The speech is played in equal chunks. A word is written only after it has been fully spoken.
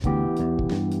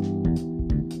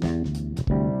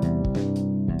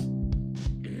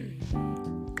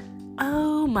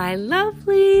my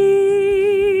lovelies.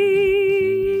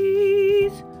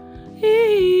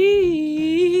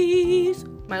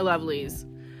 My lovelies.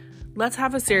 Let's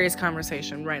have a serious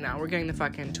conversation right now. We're getting the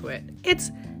fuck into it.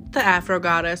 It's the Afro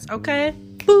Goddess, okay?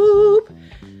 Boop.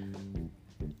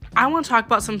 I want to talk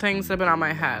about some things that have been on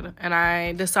my head. And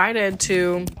I decided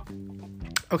to...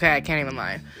 Okay, I can't even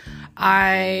lie.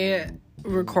 I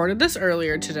recorded this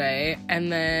earlier today,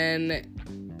 and then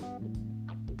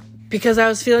because I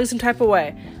was feeling some type of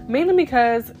way. Mainly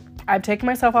because I've taken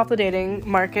myself off the dating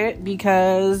market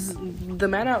because the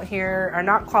men out here are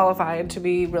not qualified to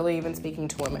be really even speaking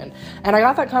to women. And I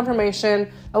got that confirmation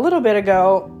a little bit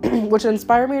ago, which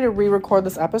inspired me to re-record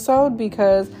this episode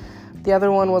because the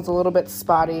other one was a little bit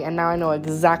spotty, and now I know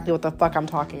exactly what the fuck I'm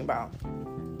talking about.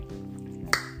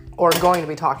 Or going to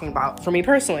be talking about for me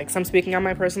personally, because I'm speaking on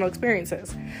my personal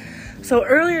experiences. So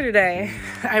earlier today,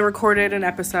 I recorded an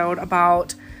episode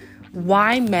about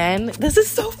why men... This is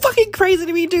so fucking crazy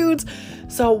to me, dudes.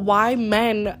 So why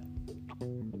men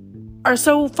are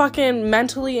so fucking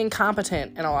mentally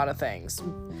incompetent in a lot of things.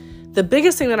 The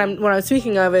biggest thing that what I'm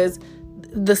speaking of is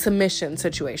the submission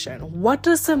situation. What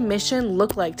does submission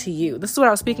look like to you? This is what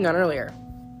I was speaking on earlier.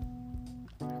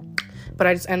 But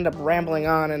I just ended up rambling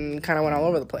on and kind of went all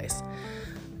over the place.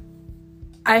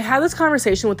 I had this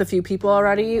conversation with a few people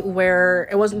already where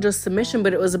it wasn't just submission,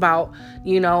 but it was about,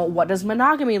 what does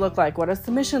monogamy look like? What does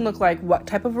submission look like? What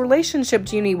type of relationship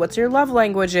do you need? What's your love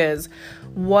languages?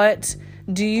 What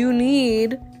do you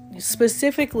need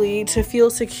specifically to feel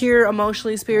secure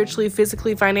emotionally, spiritually,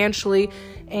 physically, financially,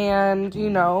 and,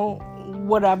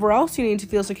 whatever else you need to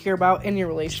feel secure about in your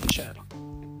relationship?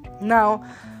 Now,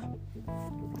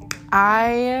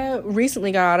 I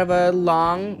recently got out of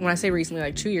when I say recently,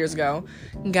 like 2 years ago,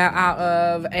 got out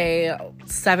of a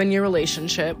 7-year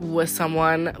relationship with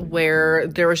someone where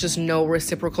there was just no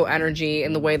reciprocal energy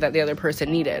in the way that the other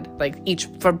person needed,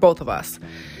 for both of us.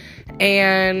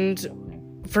 And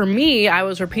for me, I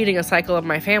was repeating a cycle of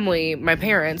my family, my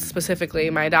parents, specifically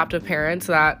my adoptive parents,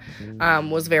 that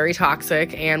was very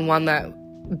toxic and one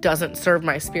that doesn't serve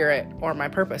my spirit or my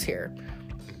purpose here.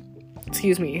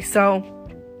 Excuse me. So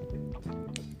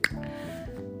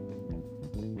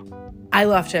I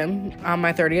left him on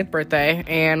my 30th birthday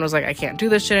and was like, I can't do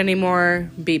this shit anymore.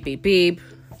 Beep, beep, beep.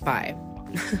 Bye.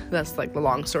 That's the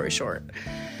long story short.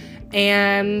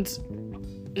 And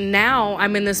now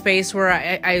I'm in this space where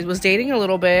I was dating a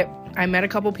little bit. I met a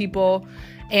couple people,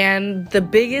 and the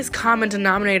biggest common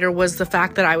denominator was the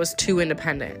fact that I was too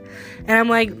independent. And I'm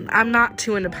like, I'm not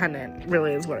too independent,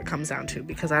 really, is what it comes down to,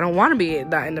 because I don't want to be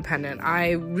that independent.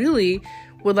 I really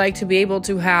would like to be able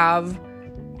to have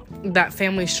that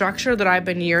family structure that I've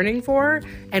been yearning for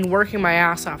and working my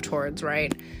ass off towards,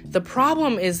 right? The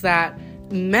problem is that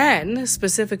men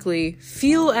specifically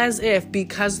feel as if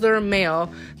because they're a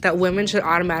male that women should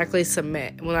automatically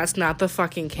submit. Well, that's not the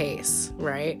fucking case,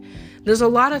 right? There's a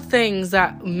lot of things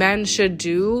that men should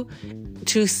do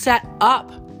to set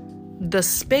up the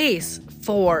space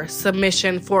for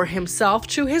submission for himself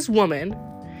to his woman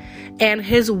and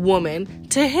his woman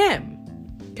to him,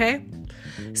 okay?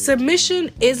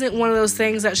 Submission isn't one of those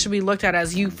things that should be looked at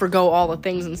as you forgo all the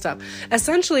things and stuff.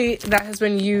 Essentially, that has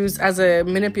been used as a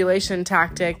manipulation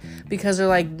tactic because they're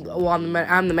like, well, I'm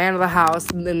the man of the house,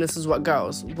 and then this is what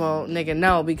goes. Well, nigga,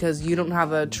 no, because you don't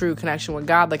have a true connection with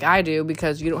God like I do,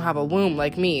 because you don't have a womb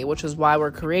like me, which is why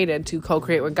we're created to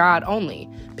co-create with God only,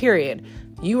 period.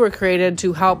 You were created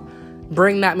to help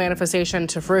bring that manifestation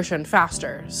to fruition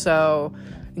faster. So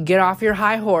get off your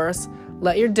high horse,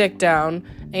 let your dick down,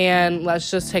 and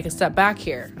let's just take a step back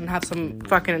here and have some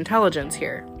fucking intelligence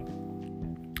here.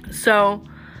 So,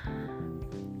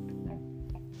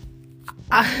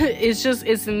 it's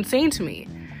insane to me.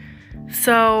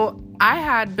 So, I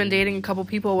had been dating a couple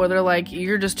people where they're like,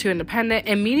 you're just too independent.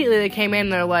 Immediately they came in,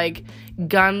 they're like,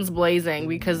 guns blazing,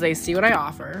 because they see what I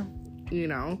offer.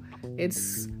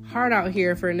 It's hard out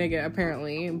here for a nigga,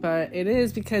 apparently, but it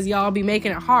is because y'all be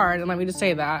making it hard, and let me just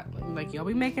say that. Y'all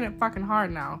be making it fucking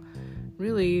hard now.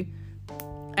 Really,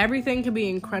 everything can be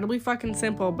incredibly fucking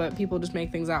simple, but people just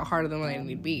make things out harder than what they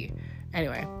need to be.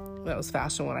 Anyway, that was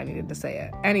faster than what I needed to say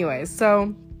it. Anyways,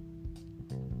 so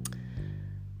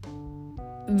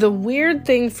the weird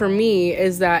thing for me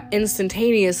is that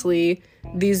instantaneously,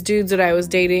 these dudes that I was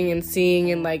dating and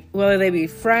seeing, and whether they be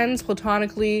friends,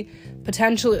 platonically,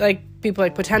 potentially, people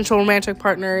potential romantic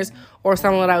partners, or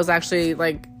someone that I was actually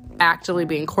actively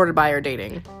being courted by or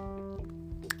dating,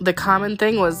 the common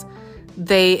thing was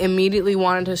they immediately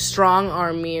wanted to strong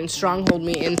arm me and stronghold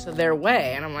me into their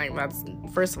way. And I'm like,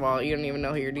 first of all, you don't even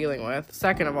know who you're dealing with.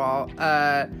 Second of all,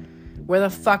 where the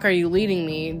fuck are you leading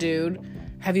me, dude?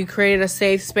 Have you created a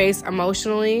safe space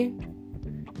emotionally?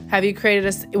 Have you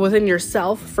created within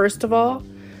yourself, first of all,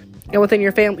 and within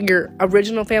your family, your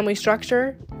original family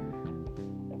structure?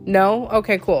 No?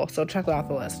 Okay, cool. So check that off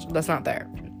the list. That's not there.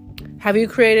 Have you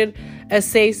created a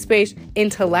safe space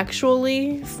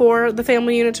intellectually for the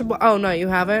family unit to... Oh, no, you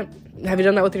haven't? Have you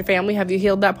done that with your family? Have you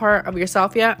healed that part of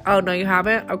yourself yet? Oh, no, you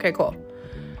haven't? Okay, cool.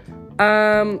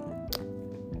 Are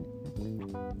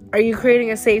you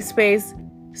creating a safe space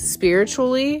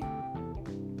spiritually?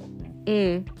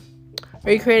 Are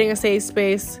you creating a safe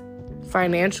space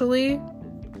financially?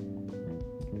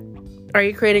 Are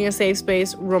you creating a safe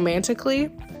space romantically?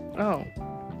 Oh.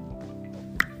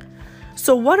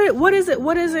 So what is it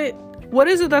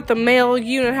that the male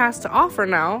unit has to offer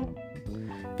now?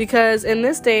 Because in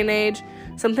this day and age,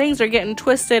 some things are getting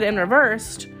twisted and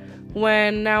reversed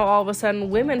when now all of a sudden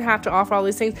women have to offer all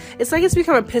these things. It's like it's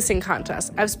become a pissing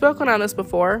contest. I've spoken on this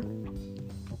before.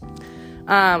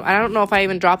 I don't know if I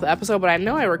even dropped the episode, but I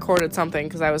know I recorded something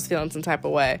because I was feeling some type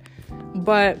of way.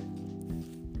 But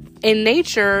in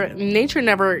nature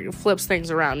never flips things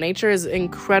around. Nature is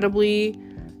incredibly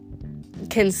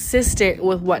consistent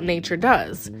with what nature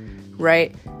does,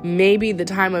 right? Maybe the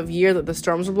time of year that the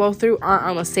storms will blow through aren't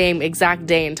on the same exact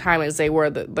day and time as they were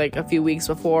like a few weeks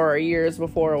before or years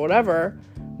before or whatever,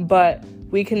 but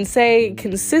we can say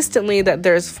consistently that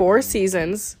there's 4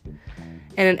 seasons,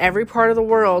 and in every part of the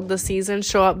world the seasons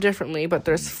show up differently, but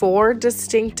there's 4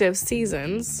 distinctive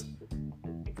seasons,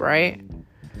 right?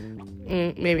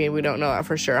 Maybe we don't know that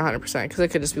for sure 100% because it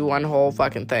could just be one whole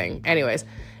fucking thing. Anyways,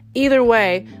 either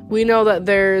way, we know that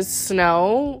there's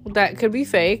snow that could be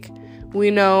fake. We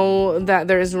know that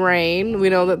there's rain. We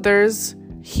know that there's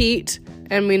heat.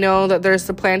 And we know that there's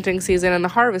the planting season and the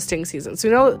harvesting season.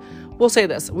 So we'll say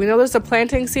this. We know there's a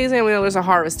planting season and we know there's a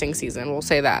harvesting season. We'll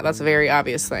say that. That's a very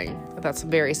obvious thing. That's a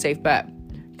very safe bet.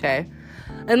 Okay?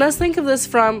 And let's think of this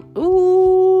from,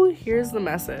 here's the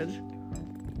message.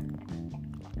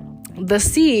 The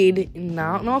seed, I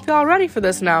don't know if y'all ready for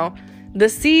this now. The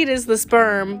seed is the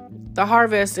sperm. The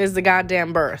harvest is the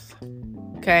goddamn birth.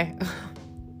 Okay?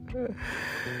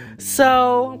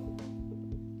 So,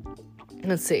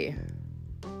 let's see.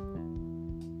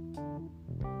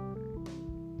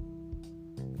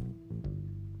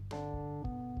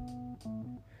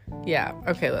 Yeah,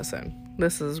 okay, listen.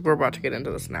 We're about to get into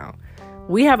this now.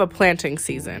 We have a planting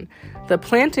season. The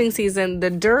planting season, the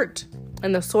dirt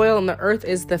and the soil and the earth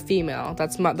is the female.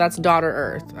 That's daughter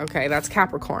earth. Okay, that's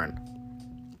Capricorn.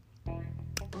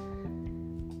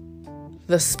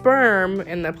 The sperm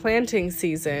in the planting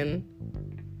season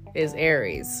is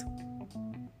Aries.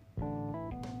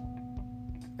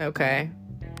 Okay.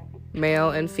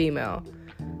 Male and female.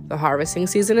 The harvesting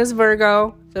season is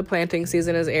Virgo. The planting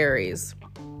season is Aries.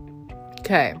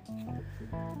 Okay.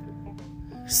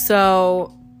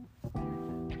 So,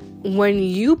 when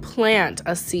you plant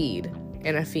a seed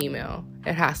in a female,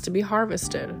 it has to be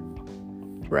harvested,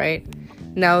 right?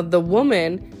 Now, the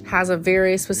woman has a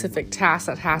very specific task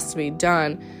that has to be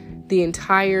done the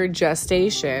entire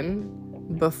gestation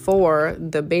before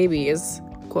the baby is,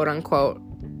 quote unquote,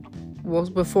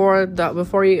 before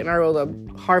you are able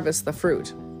to harvest the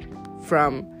fruit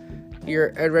from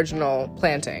your original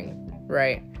planting,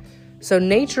 right? So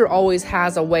nature always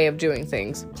has a way of doing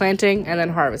things. Planting and then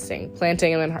harvesting.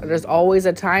 Planting and then there's always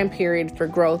a time period for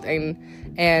growth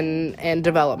and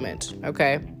development,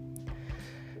 okay?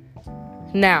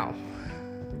 Now,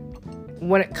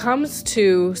 when it comes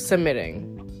to submitting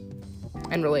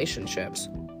and relationships,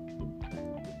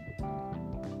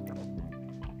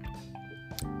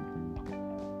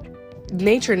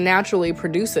 nature naturally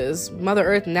produces, Mother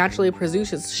Earth naturally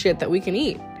produces shit that we can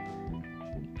eat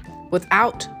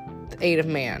without the aid of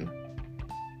man.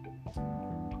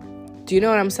 Do you know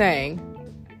what I'm saying?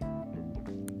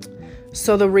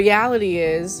 So the reality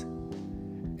is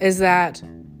that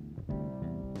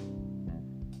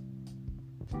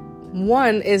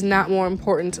one is not more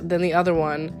important than the other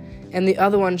one, and the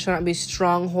other one should not be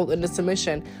stronghold into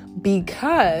submission,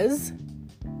 because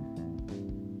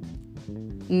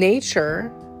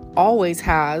nature always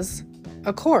has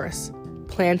a course.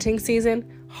 Planting season,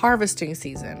 harvesting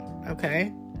season,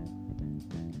 okay?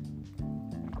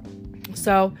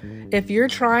 So if you're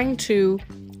trying to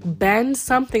bend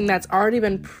something that's already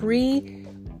been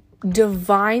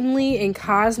divinely and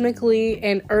cosmically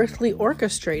and earthly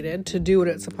orchestrated to do what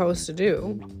it's supposed to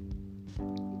do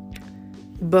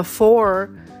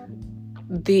before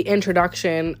the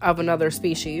introduction of another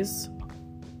species,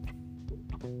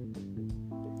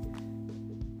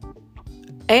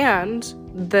 and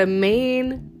the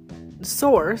main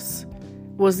source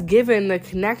was given the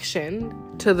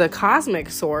connection to the cosmic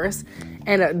source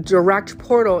and a direct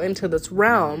portal into this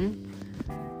realm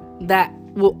that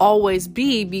will always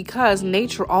be, because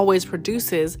nature always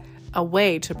produces a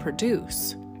way to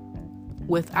produce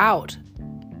without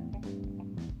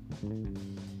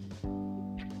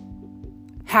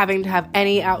having to have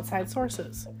any outside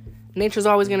sources. Nature's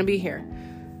always going to be here.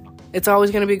 It's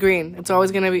always going to be green. It's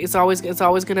always going to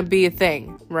be a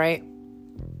thing, right?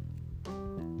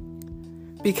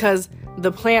 Because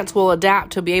the plants will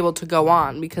adapt to be able to go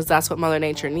on, because that's what Mother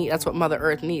Nature needs. That's what Mother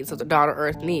Earth needs. That's what Daughter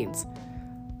Earth needs.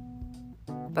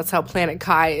 That's how Planet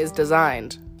Kai is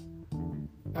designed.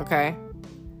 Okay?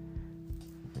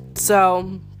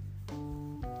 So,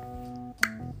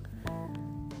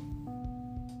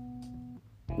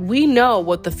 we know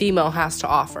what the female has to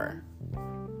offer,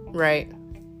 right?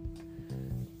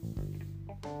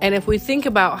 And if we think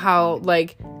about how,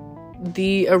 like,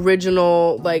 the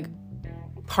original, like,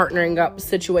 partnering up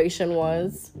situation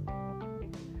was,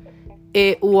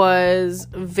 it was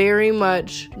very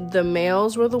much the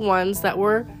males were the ones that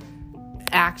were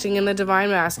acting in the divine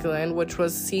masculine, which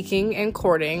was seeking and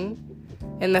courting,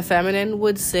 and the feminine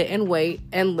would sit and wait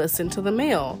and listen to the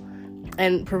male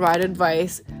and provide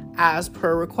advice as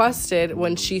per requested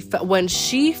when she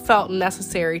felt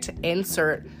necessary to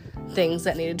insert things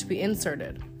that needed to be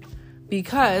inserted.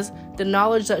 Because the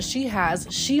knowledge that she has,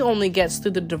 she only gets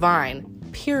through the divine,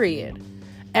 period.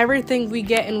 Everything we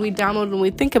get and we download and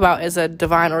we think about is a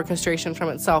divine orchestration from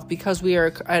itself, because we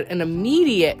are an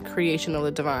immediate creation of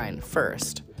the divine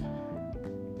first.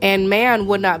 And man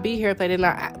would not be here if they did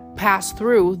not pass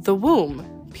through the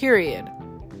womb, period.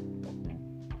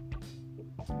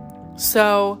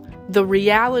 So the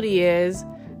reality is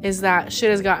that shit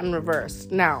has gotten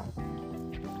reversed. Now,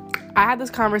 I had this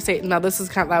conversation. Now,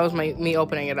 that was me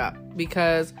opening it up,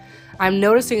 because I'm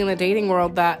noticing in the dating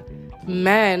world that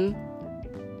men,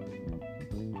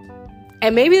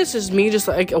 and maybe it's just me just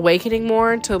like awakening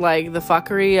more to like the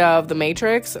fuckery of the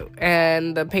Matrix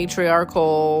and the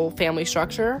patriarchal family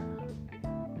structure,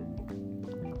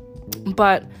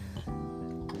 but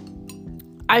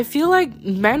I feel like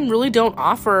men really don't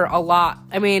offer a lot.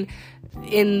 I mean,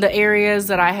 in the areas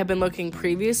that I have been looking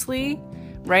previously,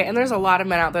 right? And there's a lot of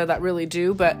men out there that really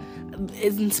do, but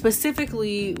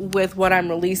specifically with what I'm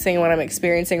releasing and what I'm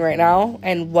experiencing right now,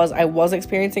 and I was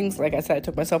experiencing, like I said, I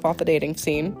took myself off the dating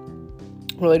scene,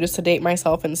 really just to date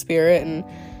myself in spirit and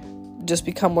just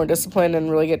become more disciplined and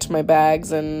really get to my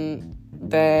bags. And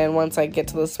then once I get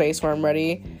to the space where I'm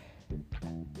ready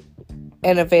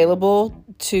and available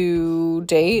to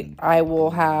date, I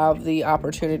will have the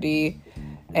opportunity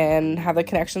and have the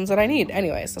connections that I need.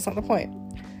 Anyways, that's not the point.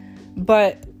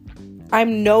 But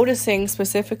I'm noticing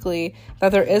specifically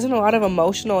that there isn't a lot of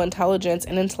emotional intelligence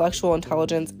and intellectual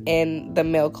intelligence in the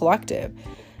male collective.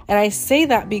 And I say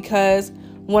that because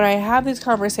when I have these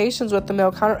conversations with the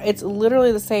male counter, it's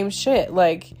literally the same shit.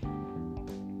 Like,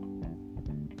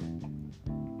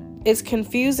 it's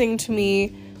confusing to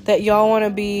me that y'all want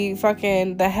to be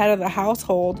fucking the head of the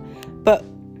household, but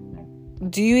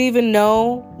do you even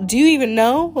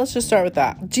know? Let's just start with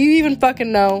that. Do you even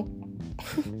fucking know?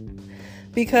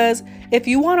 Because if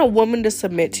you want a woman to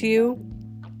submit to you,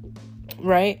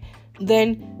 right,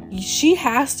 then she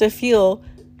has to feel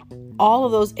all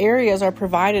of those areas are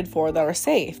provided for that are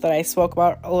safe, that I spoke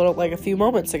about a few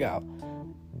moments ago.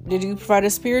 Did you provide a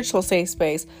spiritual safe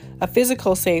space, a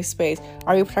physical safe space?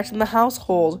 Are you protecting the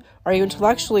household? Are you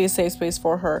intellectually a safe space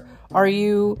for her? Are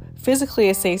you physically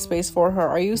a safe space for her?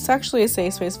 Are you sexually a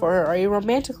safe space for her? Are you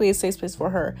romantically a safe space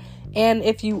for her? And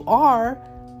if you are,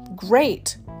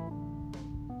 great.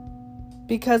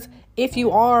 Because if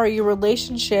you are, your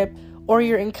relationship or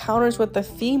your encounters with the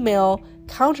female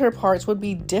counterparts would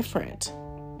be different.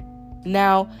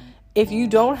 Now, if you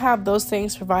don't have those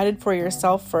things provided for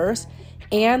yourself first,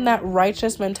 and that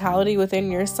righteous mentality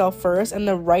within yourself first, and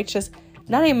the righteous,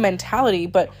 not even mentality,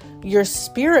 but your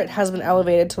spirit has been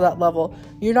elevated to that level,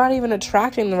 you're not even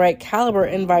attracting the right caliber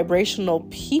and vibrational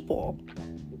people.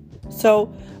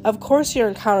 So, of course, your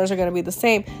encounters are going to be the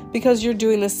same, because you're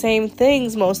doing the same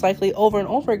things most likely over and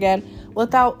over again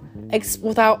without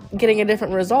getting a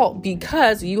different result,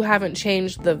 because you haven't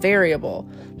changed the variable.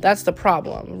 That's the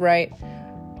problem, right?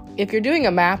 If you're doing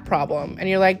a math problem and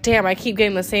you're like, damn, I keep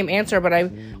getting the same answer, but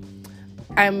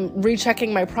I'm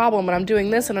rechecking my problem and I'm doing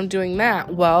this and I'm doing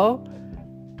that. Well,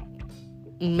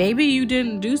 maybe you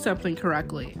didn't do something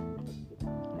correctly.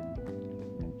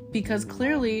 Because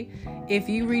clearly, if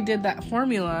you redid that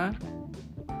formula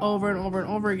over and over and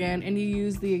over again and you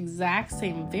use the exact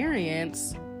same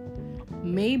variance,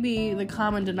 maybe the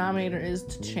common denominator is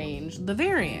to change the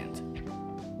variant.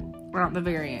 or not the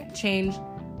variant, change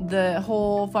the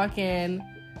whole fucking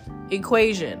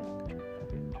equation.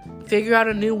 Figure out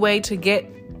a new way to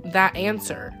get that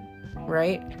answer,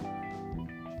 right?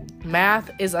 Math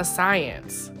is a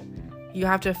science. You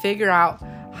have to figure out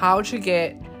how to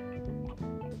get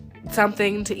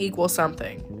something to equal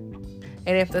something.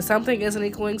 And if the something isn't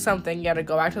equaling something, you got to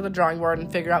go back to the drawing board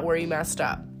and figure out where you messed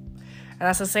up. And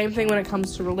that's the same thing when it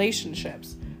comes to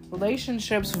relationships.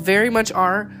 Relationships very much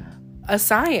are a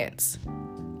science.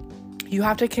 You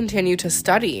have to continue to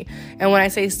study. And when I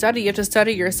say study, you have to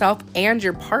study yourself and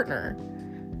your partner.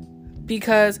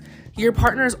 Because your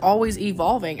partner is always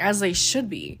evolving, as they should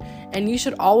be. And you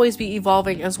should always be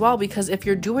evolving as well, because if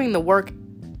you're doing the work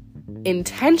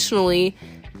intentionally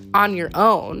on your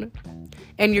own,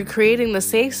 and you're creating the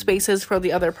safe spaces for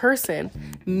the other person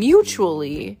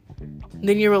mutually,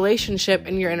 then your relationship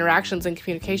and your interactions and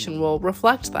communication will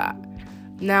reflect that.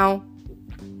 Now,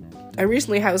 I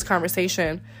recently had this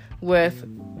conversation with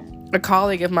a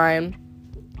colleague of mine,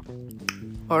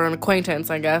 or an acquaintance,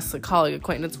 I guess, a colleague,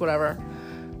 acquaintance, whatever.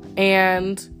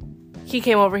 And he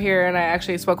came over here, and I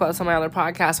actually spoke about this on my other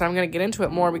podcast, but I'm going to get into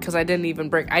it more because I didn't even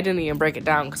break it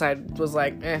down, because I was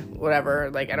like,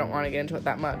 whatever, like, I don't want to get into it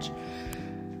that much.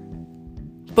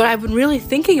 But I've been really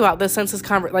thinking about this since his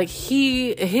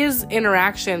his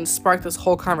interaction sparked this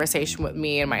whole conversation with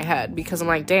me in my head, because I'm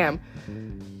like, damn,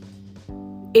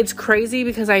 it's crazy,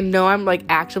 because I know I'm like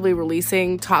actively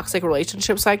releasing toxic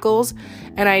relationship cycles,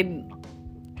 and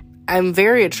I'm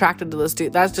very attracted to this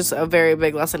dude. That's just a very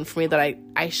big lesson for me, that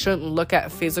I shouldn't look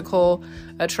at physical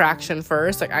attraction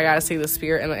first. Like, I gotta see the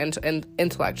spirit and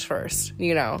intellect first,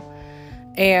 you know?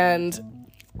 And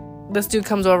this dude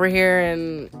comes over here,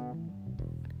 and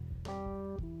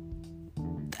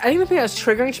I think the thing that's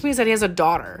triggering to me is that he has a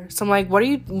daughter. So I'm like, what are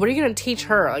you gonna teach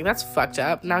her? Like, that's fucked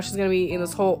up. Now she's gonna be in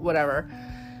this whole whatever.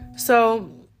 So,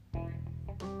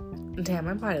 damn,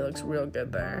 my body looks real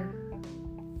good there.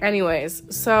 Anyways,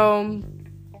 so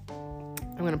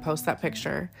I'm gonna post that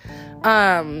picture.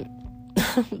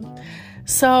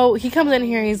 So he comes in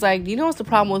here and he's like, do you know what's the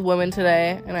problem with women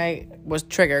today? And I was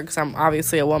triggered because I'm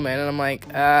obviously a woman, and I'm like,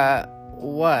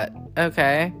 what?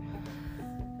 Okay.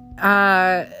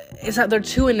 It's that they're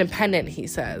too independent, he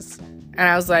says. And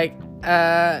I was like,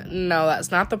 no, that's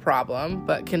not the problem,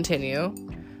 but continue.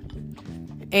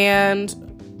 And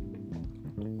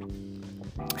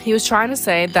he was trying to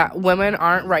say that women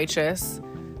aren't righteous.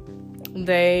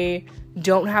 They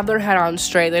don't have their head on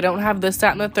straight. They don't have this,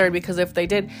 that, and the third, because if they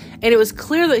did... And it was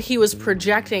clear that he was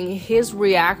projecting his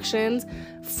reactions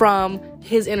from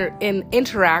his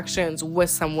interactions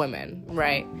with some women,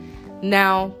 right?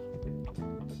 Now,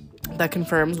 that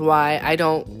confirms why I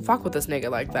don't fuck with this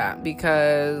nigga like that,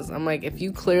 because I'm like, if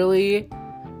you clearly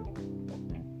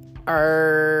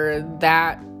are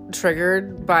that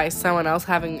triggered by someone else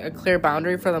having a clear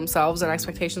boundary for themselves and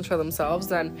expectations for themselves,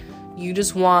 then you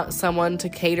just want someone to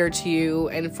cater to you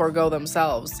and forego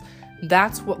themselves.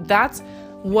 That's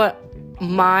what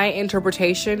my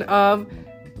interpretation of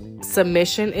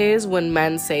submission is when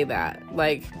men say that,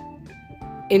 like,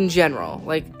 in general,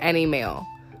 like any male,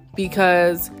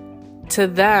 because to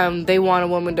them, they want a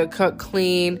woman to cook,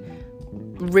 clean,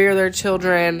 rear their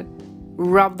children,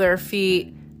 rub their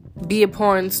feet, be a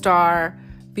porn star,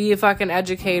 be a fucking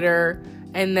educator,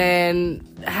 and then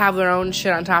have their own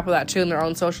shit on top of that too in their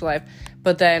own social life.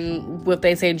 But then if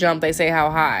they say jump, they say how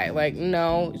high. Like,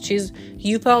 no,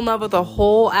 you fell in love with a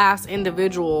whole ass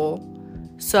individual,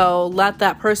 so let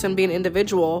that person be an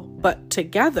individual, but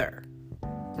together,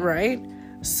 right?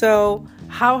 So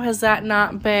how has that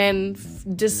not been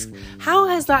how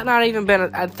has that not even been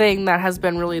a thing that has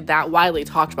been really that widely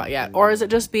talked about yet? Or is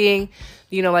it just being,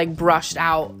 like, brushed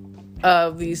out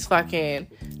of these fucking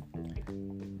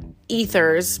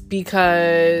ethers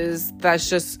because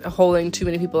that's just holding too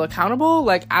many people accountable?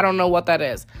 Like, I don't know what that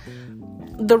is.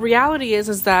 The reality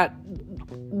is that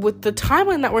with the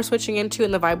timeline that we're switching into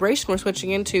and the vibration we're switching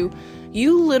into,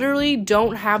 you literally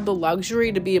don't have the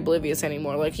luxury to be oblivious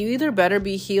anymore. Like, you either better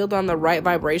be healed on the right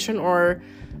vibration, or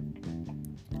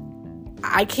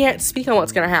I can't speak on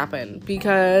what's going to happen,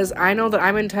 because I know that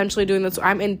I'm intensively doing this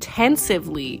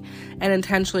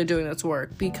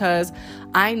work, because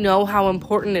I know how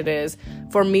important it is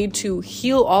for me to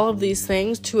heal all of these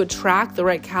things to attract the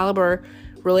right caliber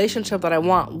relationship that I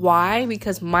want. Why?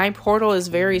 Because my portal is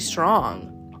very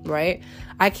strong, right?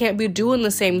 I can't be doing the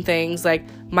same things like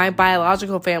my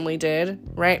biological family did,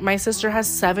 right? My sister has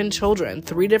 7 children,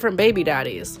 3 different baby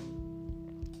daddies,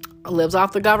 lives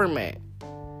off the government.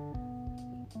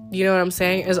 You know what I'm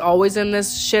saying? Is always in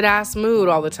this shit-ass mood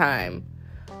all the time.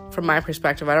 From my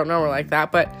perspective, I don't know her like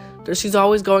that, but she's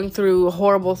always going through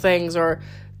horrible things or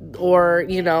or,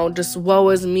 you know, just woe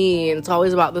is me, and it's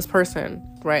always about this person,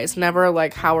 right? It's never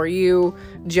like, how are you?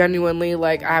 Genuinely,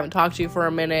 like, I haven't talked to you for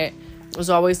a minute. There's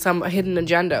always some hidden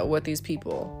agenda with these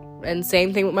people. And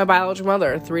same thing with my biological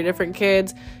mother. 3 different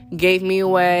kids, gave me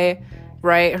away,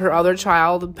 right? Her other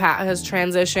child, Pat, has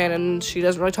transitioned, and she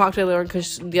doesn't really talk to the other one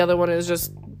because the other one is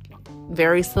just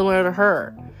very similar to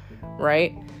her,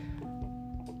 right?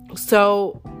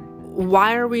 So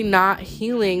why are we not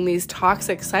healing these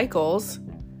toxic cycles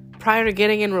prior to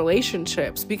getting in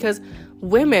relationships? Because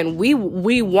women, we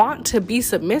want to be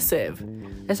submissive.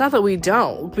 It's not that we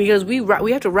don't, because we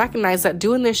have to recognize that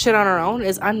doing this shit on our own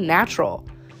is unnatural.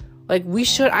 Like,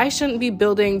 I shouldn't be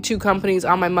building 2 companies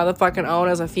on my motherfucking own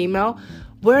as a female.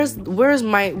 Where's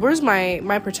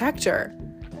my protector?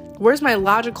 Where's my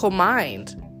logical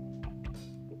mind?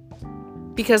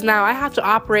 Because now I have to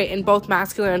operate in both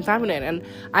masculine and feminine, and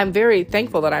I'm very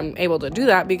thankful that I'm able to do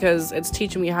that, because it's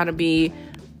teaching me how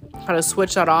to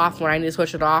switch that off when I need to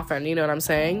switch it off, and you know what I'm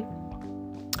saying?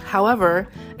 However,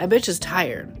 a bitch is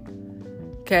tired,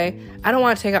 okay? I don't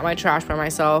want to take out my trash by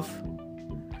myself.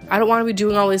 I don't want to be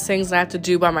doing all these things that I have to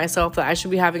do by myself that I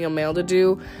should be having a male to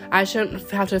do. I shouldn't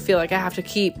have to feel like I have to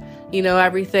keep, you know,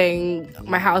 everything,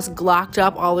 my house locked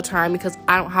up all the time because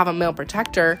I don't have a male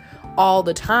protector all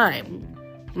the time.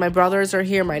 My brothers are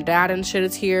here, my dad and shit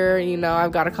is here, you know,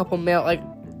 I've got a couple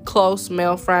close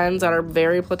male friends that are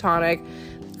very platonic.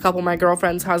 A couple of my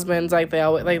girlfriends' husbands, they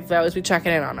always be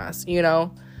checking in on us, you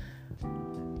know.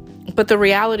 But the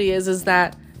reality is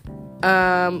that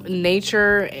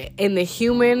nature in the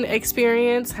human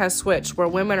experience has switched, where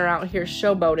women are out here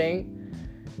showboating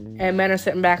and men are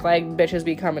sitting back like, bitches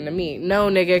be coming to me. No,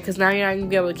 nigga, because now you're not going to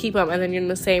be able to keep them, and then you're in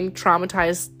the same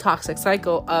traumatized, toxic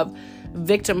cycle of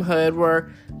victimhood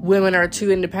where women are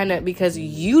too independent because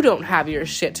you don't have your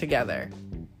shit together.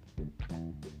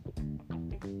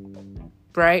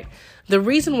 Right? The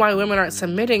reason why women aren't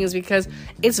submitting is because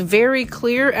it's very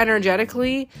clear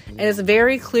energetically, and it's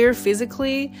very clear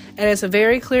physically, and it's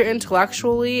very clear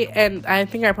intellectually, and I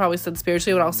think I probably said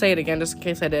spiritually, but I'll say it again just in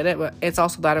case I did it, but it's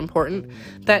also that important,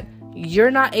 that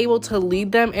you're not able to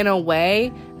lead them in a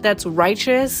way that's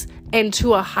righteous and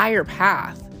to a higher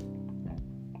path.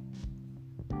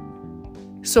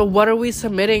 So what are we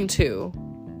submitting to?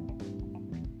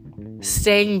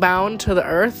 Staying bound to the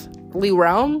earthly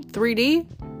realm, 3D?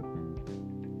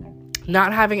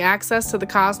 Not having access to the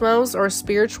cosmos or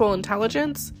spiritual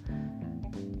intelligence?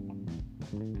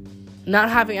 Not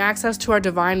having access to our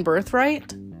divine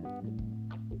birthright?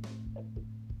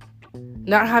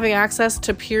 Not having access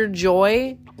to pure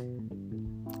joy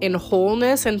and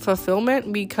wholeness and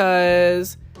fulfillment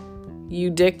because you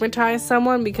digmatize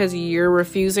someone because you're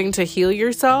refusing to heal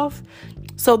yourself?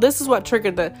 So this is what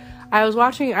triggered I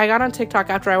got on TikTok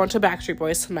after I went to Backstreet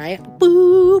Boys tonight.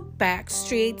 Boop,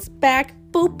 Backstreet's back,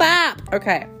 boop, bop.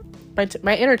 Okay,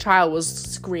 my inner child was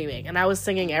screaming, and I was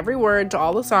singing every word to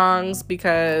all the songs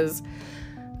because,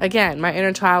 again, my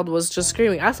inner child was just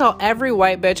screaming. I saw every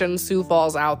white bitch in Sioux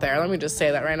Falls out there. Let me just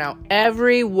say that right now.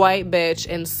 Every white bitch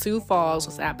in Sioux Falls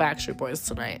was at Backstreet Boys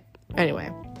tonight.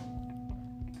 Anyway,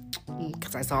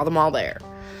 because I saw them all there.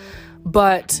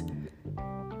 But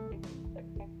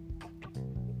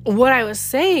what I was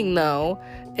saying, though,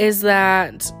 is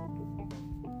that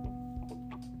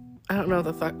I don't know what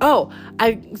the fuck.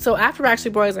 So after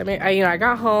Backstreet Boys, I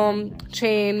got home,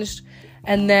 changed,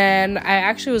 and then I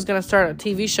actually was gonna start a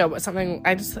TV show, but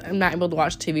I'm not able to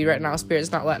watch TV right now.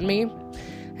 Spirit's not letting me,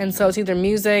 and so it's either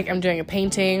music, I'm doing a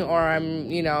painting, or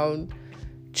I'm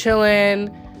chilling,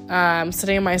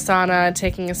 sitting in my sauna,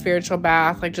 taking a spiritual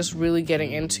bath, just really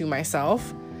getting into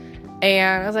myself.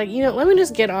 And I was like, let me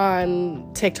just get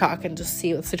on TikTok and just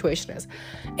see what the situation is.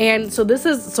 And so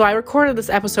I recorded this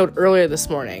episode earlier this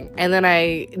morning, and then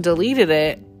I deleted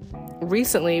it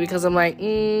recently because I'm like,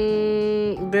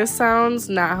 this sounds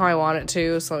not how I want it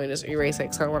to, so let me just erase it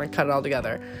because I don't want to cut it all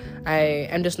together. I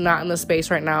am just not in the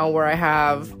space right now where I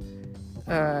have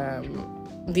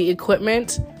the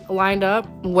equipment lined up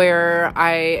where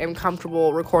I am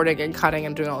comfortable recording and cutting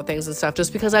and doing all the things and stuff,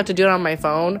 just because I have to do it on my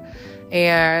phone.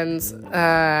 And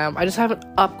I just haven't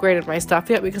upgraded my stuff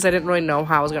yet because I didn't really know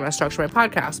how I was going to structure my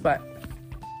podcast. But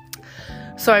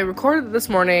so I recorded it this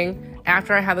morning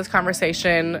after I had this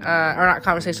conversation,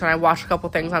 I watched a couple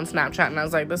things on Snapchat, and I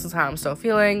was like, this is how I'm still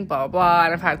feeling, blah, blah, blah.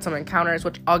 And I've had some encounters,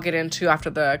 which I'll get into after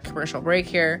the commercial break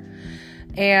here.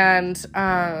 And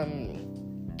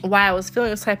why I was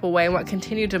feeling this type of way, and what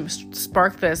continued to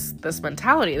spark this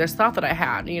mentality, this thought that I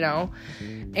had,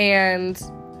 And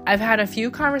I've had a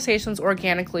few conversations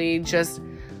organically, just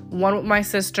one with my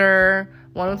sister,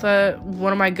 One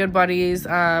of my good buddies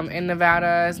in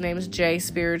Nevada, his name is Jay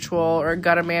Spiritual, or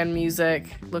Gutter Man Music.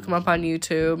 Look him up on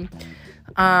YouTube.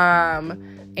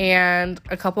 And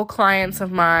a couple clients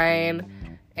of mine,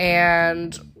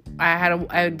 and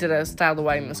I did a style of the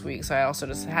wedding this week, so I also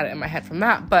just had it in my head from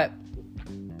that. But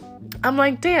I'm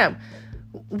like, damn,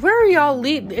 where are y'all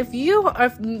lead? If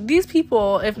these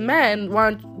people, if men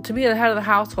want to be the head of the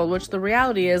household, which the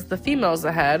reality is the female's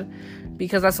the head,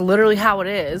 because that's literally how it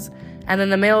is. And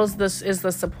then the male is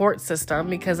the support system,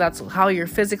 because that's how you're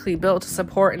physically built, to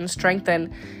support and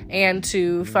strengthen and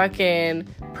to fucking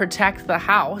protect the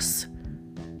house.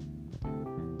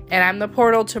 And I'm the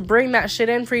portal to bring that shit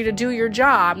in for you to do your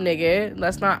job, nigga.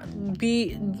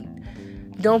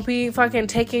 Don't be fucking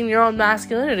taking your own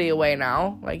masculinity away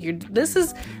now. Like, that's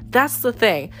the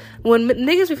thing. When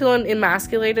niggas be feeling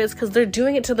emasculated, it's because they're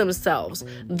doing it to themselves.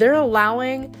 They're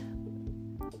allowing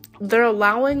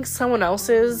someone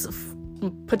else's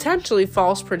potentially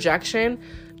false projection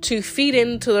to feed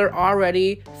into their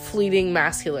already fleeting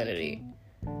masculinity,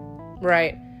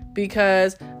 right?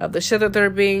 Because of the shit that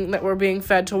we're being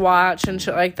fed to watch and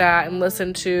shit like that, and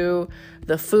listen to,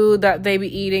 the food that they be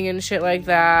eating and shit like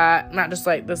that. Not just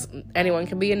like this, anyone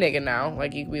can be a nigga now.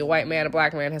 Like, you can be a white man, a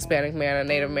black man, Hispanic man, a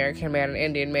Native American man, an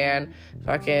Indian man,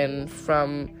 fucking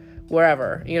from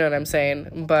wherever, you know what I'm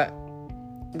saying? But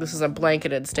this is a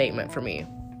blanketed statement for me.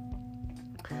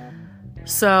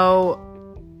 So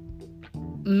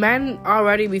men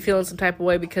already be feeling some type of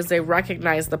way because they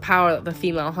recognize the power that the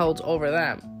female holds over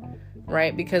them,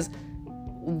 right? Because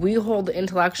we hold the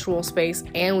intellectual space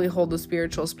and we hold the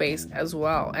spiritual space as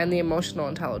well, and the emotional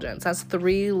intelligence. That's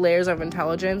 3 layers of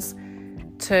intelligence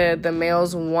to the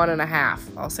male's 1.5.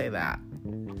 I'll say that,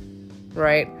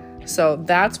 right? So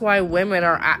that's why women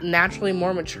are naturally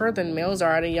more mature than males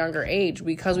are at a younger age,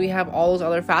 because we have all those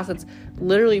other facets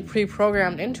literally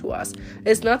pre-programmed into us.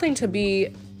 It's nothing to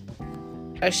be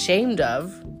ashamed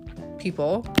of,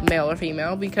 people, male or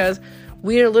female, because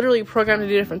we are literally programmed to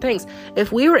do different things.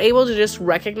 If we were able to just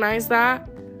recognize that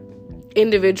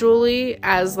individually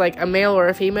as like a male or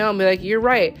a female and be like, you're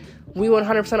right, we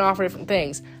 100% offer different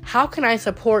things. How can I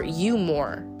support you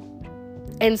more?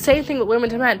 And same thing with women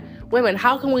to men. Women,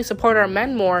 how can we support our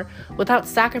men more without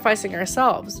sacrificing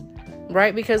ourselves,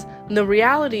 right? Because the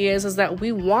reality is that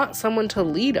we want someone to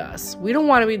lead us. We don't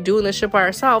want to be doing this shit by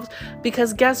ourselves,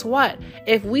 because guess what?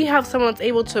 If we have someone that's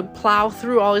able to plow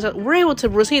through all these, we're able to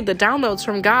receive the downloads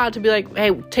from God to be like,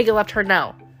 hey, take a left turn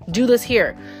now. Do this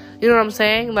here. You know what I'm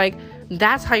saying? Like,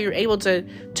 that's how you're able to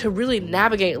really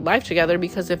navigate life together,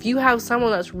 because if you have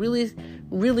someone that's really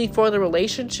for the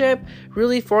relationship,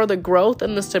 really for the growth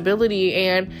and the stability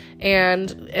and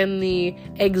the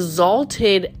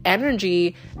exalted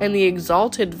energy and the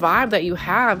exalted vibe that you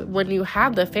have when you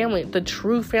have the family, the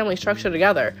true family structure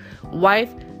together,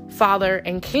 wife, father,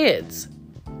 and kids.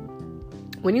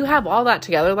 When you have all that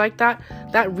together like that,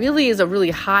 that really is a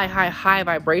really high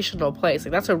vibrational place.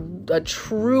 Like, that's a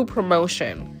true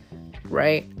promotion,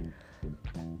 right?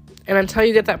 And until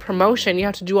you get that promotion, you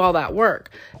have to do all that work.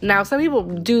 Now, some people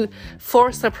do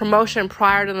force the promotion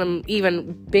prior to them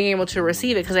even being able to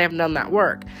receive it because they haven't done that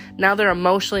work. Now they're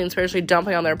emotionally and spiritually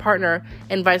dumping on their partner,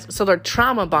 and so they're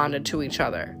trauma bonded to each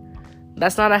other.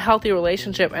 That's not a healthy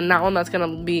relationship, and not one that's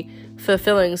going to be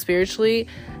fulfilling spiritually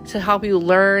to help you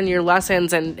learn your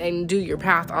lessons and do your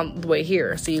path on the way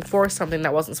here. So you force something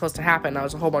that wasn't supposed to happen. Now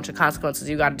there's a whole bunch of consequences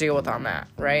you got to deal with on that,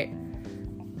 right?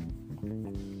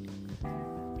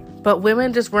 But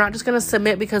women, we're not just going to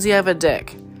submit because you have a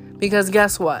dick. Because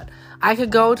guess what? I could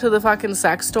go to the fucking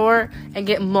sex store and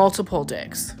get multiple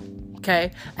dicks.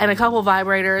 Okay? And a couple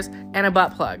vibrators and a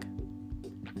butt plug.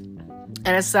 And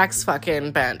a sex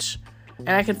fucking bench. And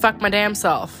I could fuck my damn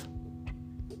self.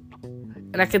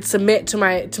 And I could submit to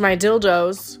my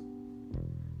dildos.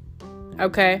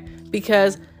 Okay?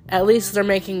 Because at least they're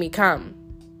making me come.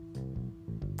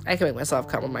 I can make myself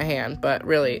come with my hand, but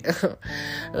really,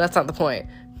 that's not the point.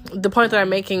 The point that I'm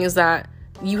making is that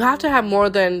you have to have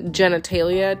more than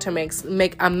genitalia to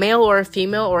make a male or a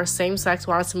female or a same-sex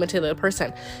want to submit to the other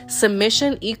person.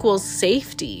 Submission equals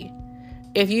safety.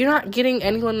 If you're not getting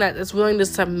anyone that is willing to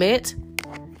submit,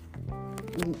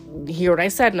 hear what I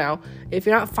said now. If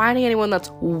you're not finding anyone that's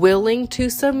willing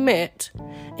to submit,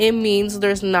 it means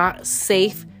there's not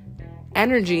safe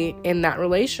energy in that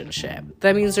relationship.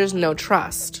 That means there's no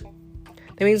trust.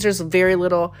 That means there's very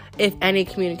little, if any,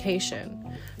 communication.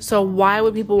 So why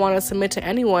would people want to submit to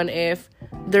anyone if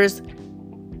there's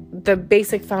the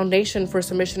basic foundation for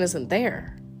submission isn't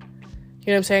there? You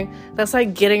know what I'm saying? That's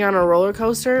like getting on a roller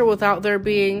coaster without there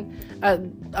being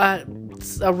a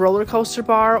a roller coaster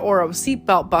bar or a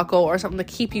seatbelt buckle or something to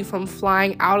keep you from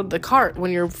flying out of the cart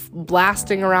when you're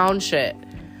blasting around shit.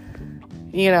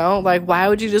 You know, like, why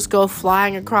would you just go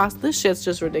flying across? This shit's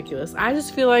just ridiculous. I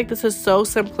just feel like this is so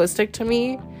simplistic to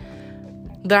me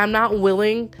that I'm not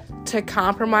willing to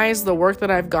compromise the work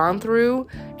that I've gone through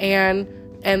and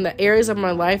the areas of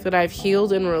my life that I've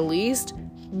healed and released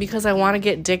because I want to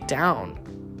get dick down.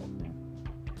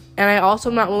 And I also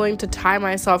am not willing to tie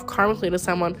myself karmically to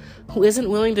someone who isn't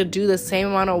willing to do the same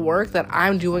amount of work that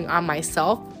I'm doing on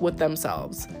myself with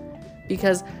themselves.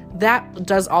 Because that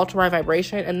does alter my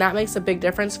vibration, and that makes a big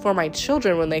difference for my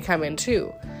children when they come in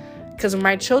too. Because when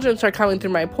my children start coming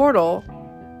through my portal,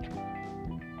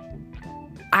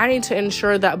 I need to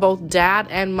ensure that both dad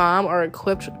and mom are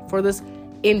equipped for this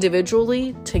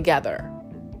individually together.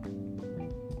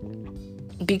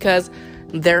 Because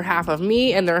they're half of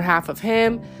me and they're half of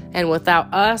him, and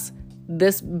without us,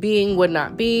 this being would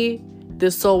not be.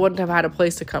 This soul wouldn't have had a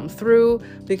place to come through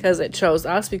because it chose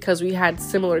us, because we had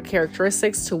similar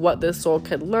characteristics to what this soul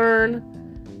could learn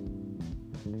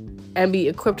and be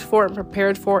equipped for and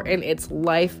prepared for in its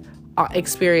life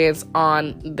experience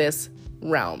on this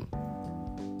realm.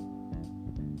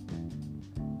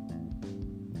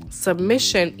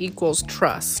 Submission equals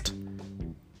trust.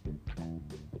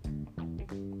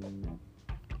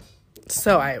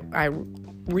 So I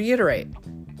reiterate.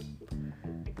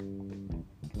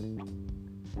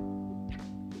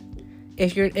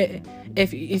 If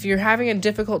you're having a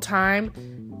difficult time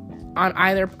on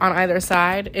either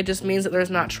side, it just means that there's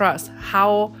not trust.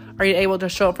 How are you able to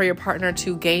show up for your partner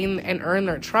to gain and earn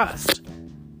their trust?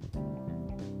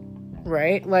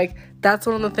 Right? Like, that's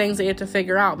one of the things that you have to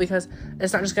figure out, because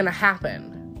it's not just going to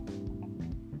happen.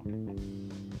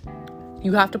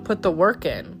 You have to put the work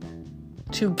in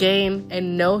to gain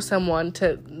and know someone,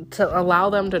 to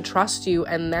allow them to trust you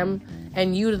and them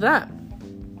and you to them.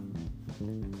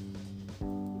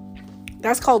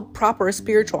 That's called proper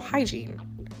spiritual hygiene.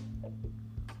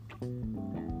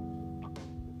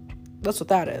 That's what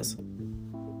that is.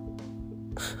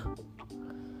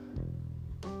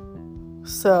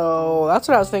 So that's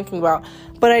what I was thinking about.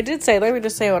 But I did say, let me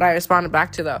just say what I responded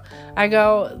back to though. I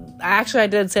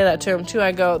did say that to him too.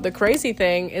 I go, the crazy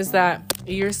thing is that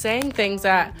you're saying things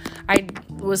that I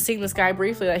was seeing this guy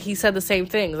briefly, that he said the same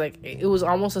things. Like, it was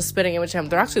almost a spitting image of him.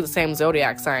 They're actually the same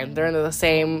zodiac sign. They're in the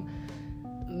same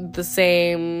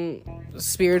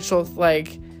spiritual,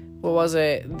 like, what was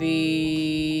it?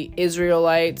 The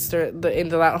Israelites, they're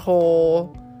into that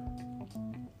whole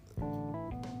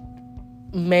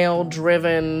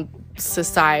male-driven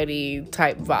society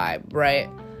type vibe, right?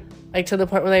 Like, to the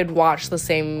point where they'd watch the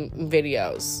same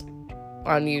videos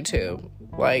on YouTube.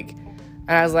 Like,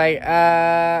 and I was like,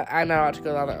 I'm not about to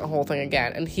go down that whole thing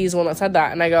again. And he's the one that said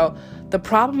that. And I go, the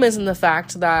problem isn't the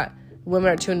fact that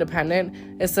women are too independent.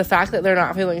 It's the fact that they're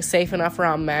not feeling safe enough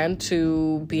around men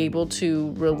to be able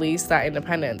to release that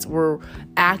independence. We're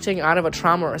acting out of a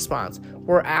trauma response.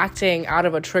 We're acting out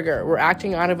of a trigger. We're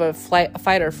acting out of a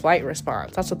fight or flight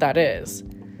response. That's what that is,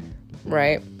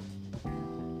 right?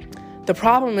 The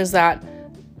problem is that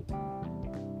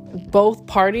both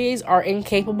parties are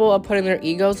incapable of putting their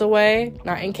egos away.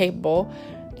 Not incapable.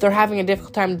 They're having a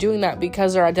difficult time doing that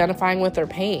because they're identifying with their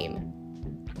pain.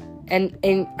 And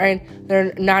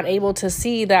they're not able to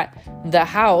see that the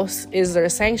house is their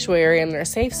sanctuary and their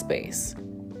safe space.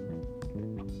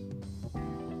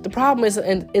 The problem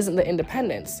isn't the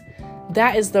independence.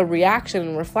 That is the reaction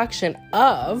and reflection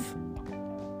of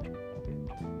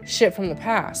shit from the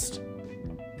past,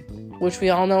 which we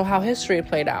all know how history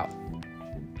played out.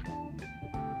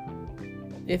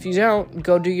 If you don't,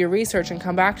 go do your research and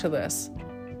come back to this.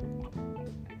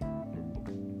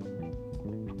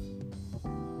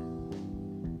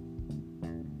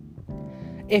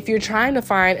 If you're trying to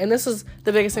find, and this is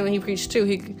the biggest thing that he preached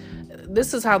too,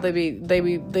 this is how they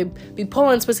be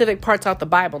pulling specific parts out the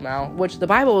Bible now, which the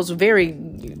Bible is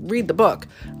read the book,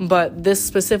 but this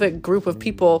specific group of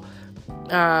people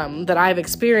that I've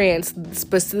experienced,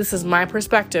 this is my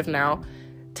perspective now,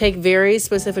 take very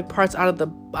specific parts out of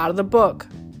the book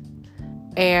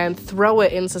and throw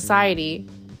it in society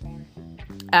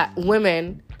at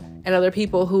women and other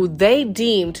people who they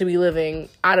deem to be living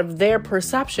out of their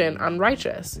perception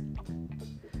unrighteous.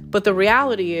 But the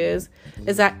reality is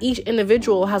that each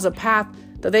individual has a path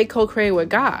that they co-create with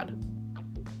God,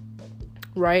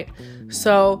 right?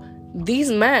 So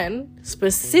these men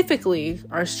specifically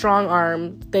are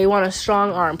strong-armed. They want to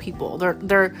strong-arm people.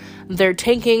 They're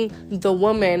taking the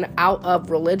woman out of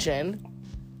religion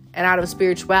and out of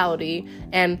spirituality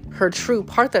and her true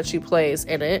part that she plays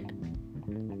in it,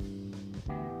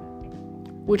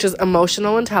 which is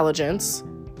emotional intelligence,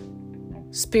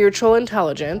 spiritual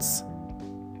intelligence,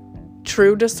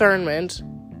 true discernment,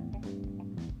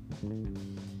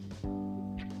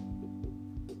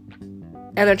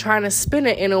 and they're trying to spin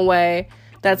it in a way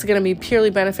that's going to be purely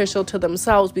beneficial to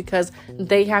themselves because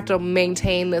they have to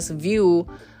maintain this view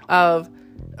of,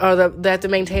 they have to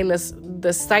maintain this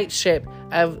sightship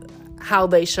of how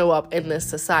they show up in this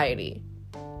society.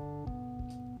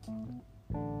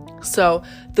 So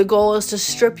the goal is to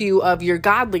strip you of your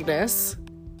godliness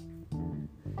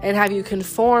and have you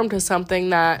conform to something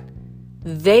that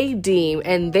they deem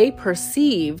and they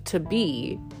perceive to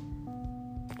be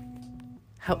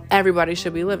how everybody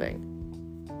should be living.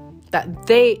 That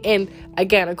they, and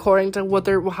again, according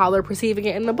to how they're perceiving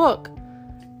it in the book,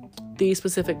 these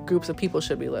specific groups of people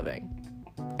should be living.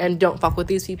 And don't fuck with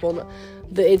these people.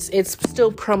 It's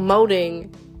still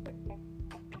promoting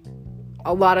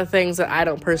a lot of things that I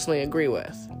don't personally agree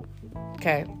with.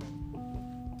 Okay?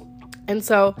 And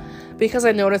so, because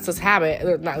I noticed this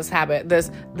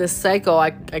cycle,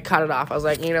 I cut it off. I was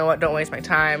like, you know what? Don't waste my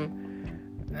time.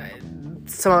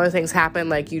 Some other things happen.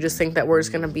 Like, you just think that we're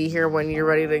just going to be here when you're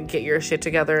ready to get your shit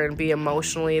together and be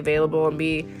emotionally available and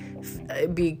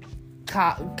be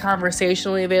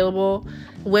conversationally available.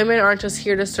 Women aren't just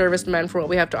here to service men for what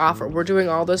we have to offer. We're doing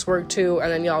all this work too,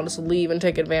 and then y'all just leave and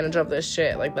take advantage of this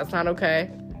shit. Like, that's not okay.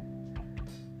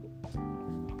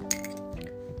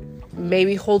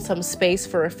 Maybe hold some space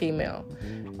for a female.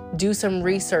 Do some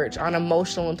research on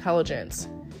emotional intelligence.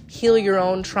 Heal your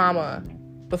own trauma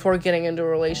before getting into a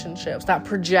relationship. Stop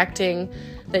projecting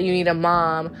that you need a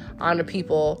mom onto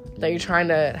people that you're trying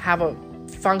to have a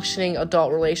functioning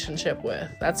adult relationship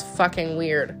with. That's fucking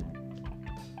weird.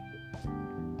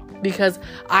 Because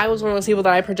I was one of those people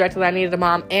that I projected that I needed a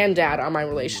mom and dad on my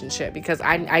relationship because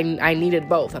I needed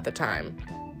both at the time,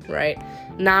 right?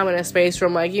 Now I'm in a space where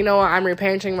I'm like, you know what, I'm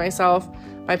reparenting myself.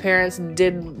 My parents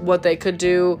did what they could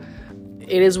do.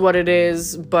 It is what it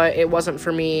is, but it wasn't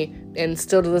for me. And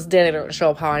still to this day, they don't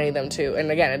show up how I need them to. And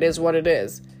again, it is what it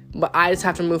is. But I just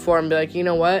have to move forward and be like, you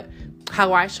know what?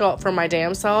 How I show up for my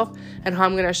damn self and how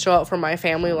I'm going to show up for my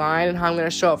family line and how I'm going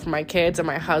to show up for my kids and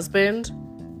my husband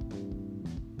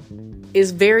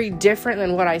is very different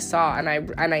than what I saw. And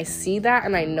I see that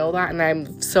and I know that and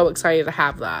I'm so excited to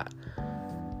have that.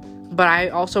 But I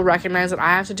also recognize that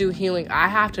I have to do healing. I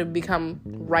have to become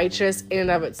righteous in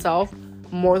and of itself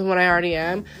more than what I already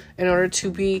am in order to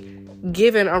be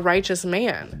given a righteous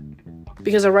man.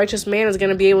 Because a righteous man is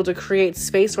going to be able to create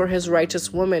space for his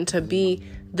righteous woman to be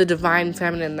the divine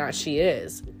feminine that she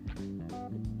is.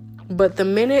 But the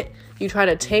minute you try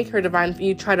to take her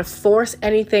you try to force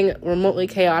anything remotely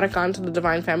chaotic onto the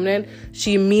divine feminine,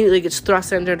 she immediately gets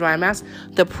thrust into her divine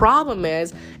masculine. The problem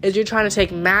is you're trying to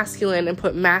take masculine and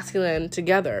put masculine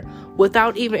together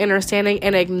without even understanding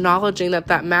and acknowledging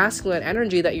that masculine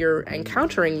energy that you're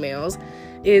encountering, males,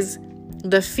 is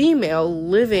the female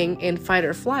living in fight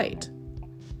or flight.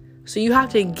 So you have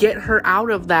to get her out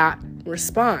of that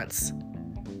response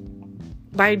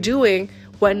by doing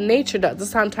what nature does. This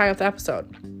is how I'm tying up the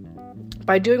episode.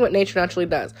 By doing what nature naturally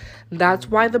does. That's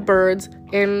why the birds,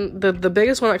 and the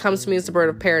biggest one that comes to me is the bird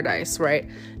of paradise, right?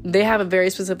 They have a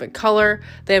very specific color,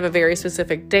 they have a very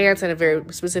specific dance, and a very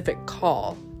specific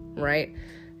call, right?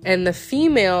 And the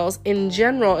females in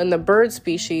general in the bird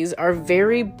species are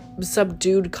very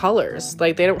subdued colors.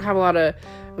 Like, they don't have a lot of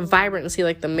vibrancy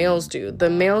like the males do.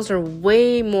 The males are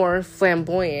way more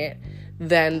flamboyant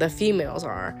than the females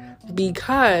are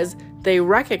because they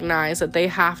recognize that they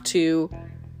have to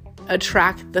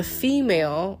attract the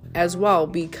female as well,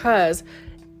 because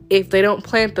if they don't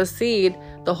plant the seed,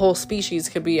 the whole species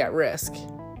could be at risk.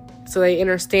 So they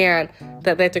understand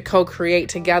that they have to co-create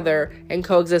together and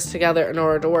coexist together in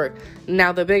order to work.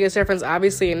 Now, the biggest difference,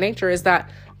 obviously, in nature is that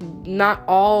not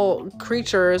all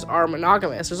creatures are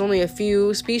monogamous. There's only a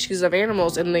few species of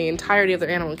animals in the entirety of the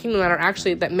animal kingdom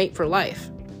that mate for life.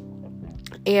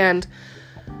 And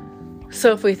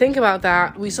so if we think about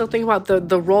that, we still think about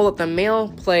the role that the male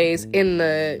plays in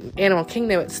the animal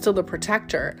kingdom. It's still the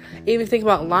protector. If you think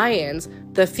about lions,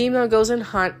 the female goes and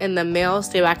hunt and the males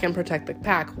stay back and protect the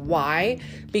pack. Why?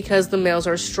 Because the males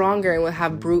are stronger and will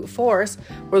have brute force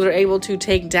where they're able to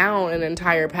take down an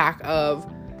entire pack of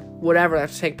whatever they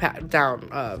have to take down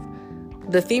of.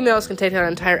 The females can take down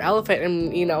an entire elephant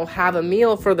and, have a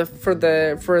meal for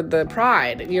the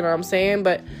pride. You know what I'm saying?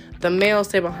 But the males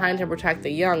stay behind to protect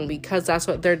the young because that's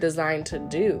what they're designed to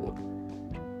do.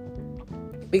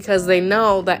 Because they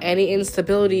know that any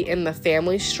instability in the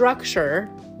family structure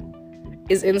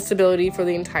is instability for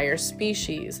the entire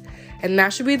species. And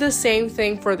that should be the same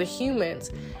thing for the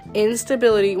humans.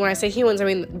 instability, when I say humans, I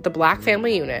mean the Black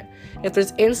family unit. If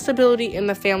there's instability in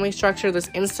the family structure, there's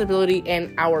instability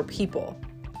in our people.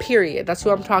 Period. That's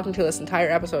who I'm talking to this entire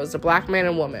episode, is the Black man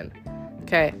and woman.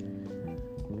 Okay?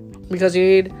 Because you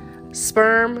need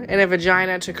sperm and a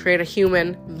vagina to create a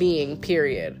human being,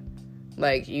 period.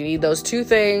 Like, you need those two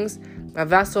things, a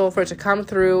vessel for it to come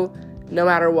through, no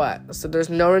matter what. So there's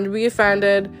no one to be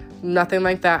offended, nothing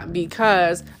like that,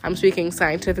 because I'm speaking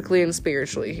scientifically and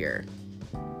spiritually here.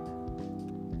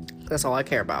 That's all I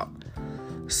care about.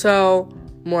 So,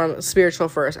 more spiritual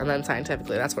first, and then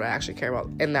scientifically. That's what I actually care about,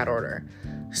 in that order.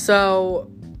 So,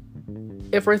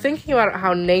 if we're thinking about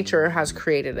how nature has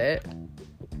created it,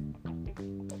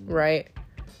 right,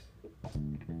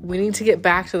 we need to get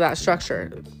back to that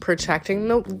structure. Protecting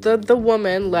the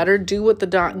woman, let her do what the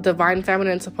divine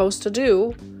feminine is supposed to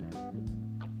do,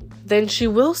 then she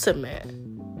will submit.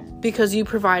 Because you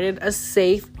provided a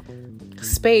safe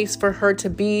space for her to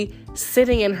be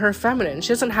sitting in her feminine. She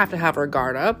doesn't have to have her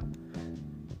guard up.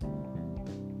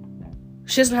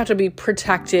 She doesn't have to be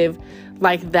protective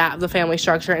like that of the family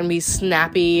structure and be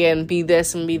snappy and be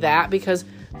this and be that, because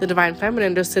the divine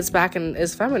feminine just sits back and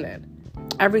is feminine.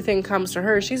 Everything comes to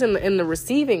her. She's in the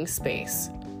receiving space.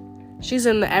 She's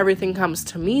in the everything comes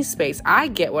to me space. I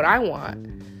get what I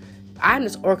want. I'm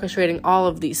just orchestrating all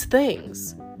of these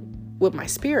things with my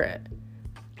spirit,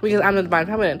 because I'm the divine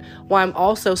feminine. While I'm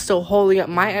also still holding up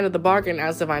my end of the bargain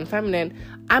as divine feminine,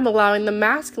 I'm allowing the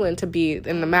masculine to be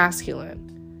in the masculine.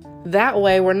 That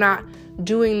way, we're not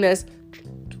doing this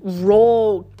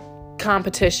role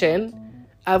competition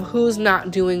of who's not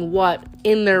doing what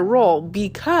in their role,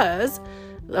 because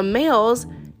the males,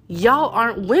 y'all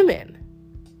aren't women.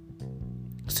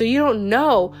 So you don't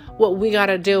know what we got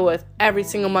to deal with every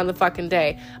single motherfucking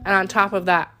day. And on top of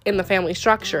that, in the family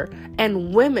structure.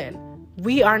 And women,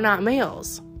 we are not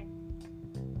males.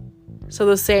 So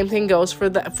the same thing goes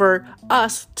for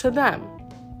us to them.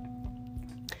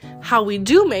 How we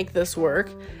do make this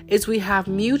work is we have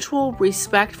mutual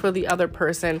respect for the other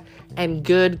person and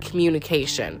good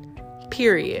communication.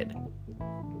 Period.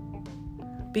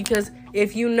 Because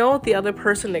if you know what the other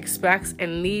person expects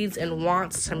and needs and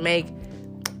wants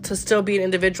to still be an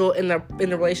individual in the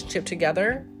relationship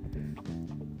together,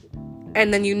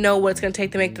 and then you know what it's going to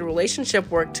take to make the relationship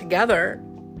work together,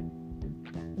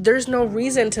 there's no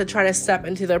reason to try to step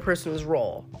into the other person's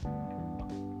role.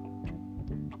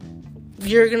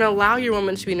 You're going to allow your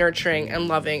woman to be nurturing and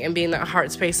loving and be in that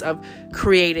heart space of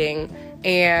creating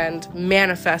and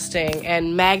manifesting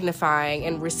and magnifying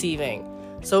and receiving.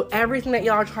 So everything that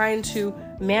y'all are trying to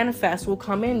manifest will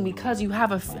come in because you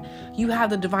have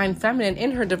the divine feminine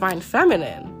in her divine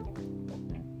feminine.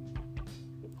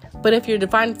 But if your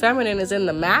divine feminine is in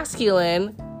the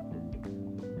masculine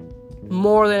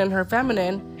more than in her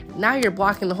feminine, now you're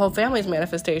blocking the whole family's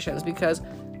manifestations, because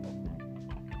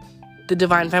the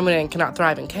divine feminine cannot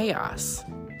thrive in chaos.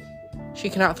 She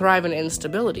cannot thrive in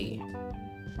instability.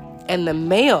 And the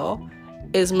male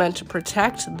is meant to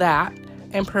protect that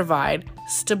and provide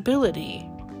stability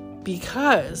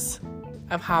because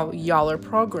of how y'all are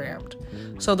programmed.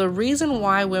 So the reason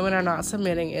why women are not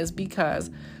submitting is because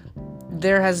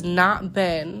there has not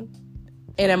been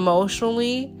an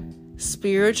emotionally,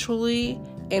 spiritually,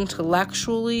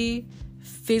 intellectually,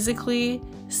 physically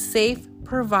safe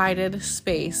provided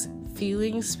space,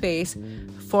 feeling space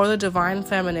for the divine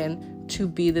feminine to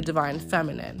be the divine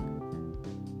feminine.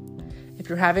 If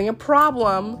you're having a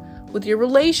problem with your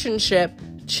relationship,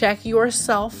 check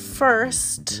yourself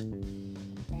first.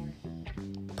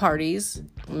 Parties,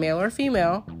 male or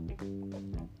female,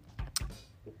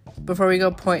 before we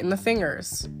go pointing the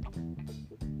fingers.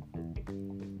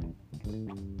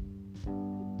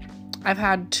 I've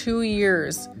had 2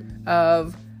 years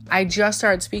of, I just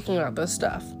started speaking about this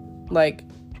stuff.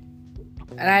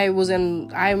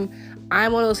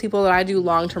 I'm one of those people that I do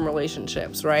long-term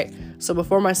relationships, right? So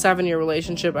before my 7-year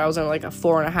relationship, I was in like a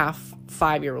 4.5,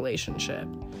 5-year relationship.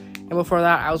 And before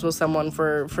that, I was with someone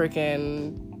for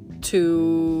freaking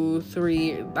 2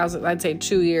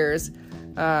 years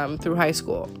through high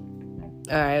school.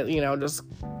 And I, just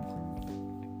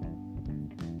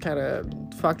kind of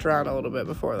fucked around a little bit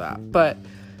before that. But,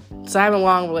 so I'm a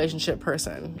long relationship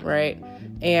person, right?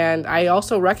 And I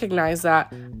also recognize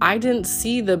that I didn't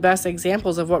see the best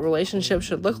examples of what relationships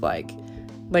should look like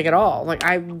at all.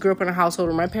 I grew up in a household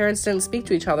where my parents didn't speak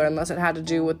to each other unless it had to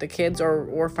do with the kids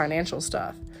or financial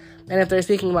stuff. And if they're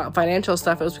speaking about financial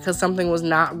stuff, it was because something was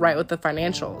not right with the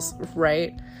financials,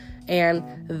 right? And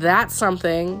that's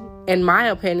something, in my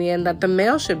opinion, that the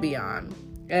male should be on.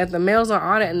 And if the male's not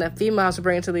on it and the female has to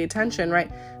bring it to the attention,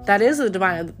 right? That is the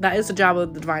job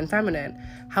of the divine feminine.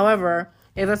 However,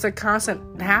 If that's a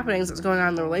constant happenings that's going on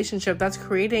in the relationship, that's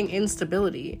creating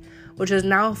instability, which is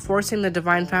now forcing the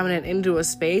divine feminine into a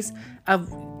space of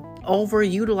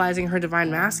overutilizing her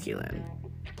divine masculine.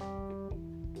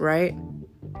 Right?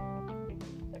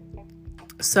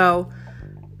 So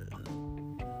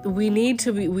we need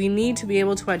to be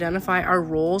able to identify our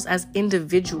roles as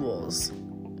individuals.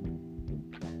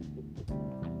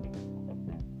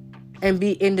 And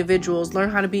be individuals. Learn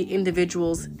how to be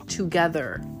individuals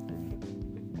together.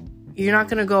 You're not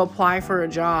going to go apply for a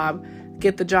job,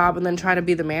 get the job, and then try to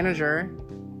be the manager.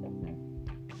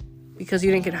 Because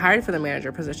you didn't get hired for the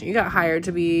manager position. You got hired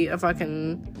to be a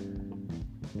fucking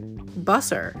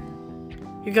busser.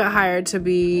 You got hired to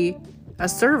be a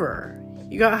server.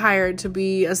 You got hired to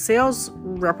be a sales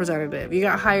representative. You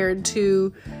got hired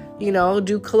to,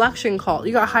 do collection calls.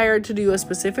 You got hired to do a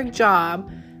specific job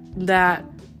that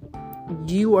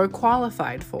you are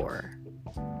qualified for.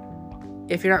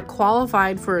 If you're not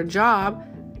qualified for a job,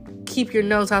 keep your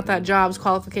nose out that job's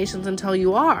qualifications until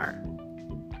you are.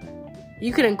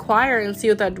 You can inquire and see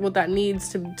what that needs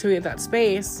to get that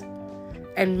space.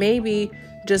 And maybe,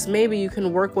 just maybe, you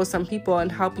can work with some people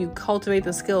and help you cultivate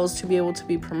the skills to be able to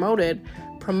be promoted.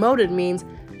 Promoted means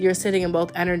you're sitting in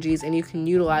both energies and you can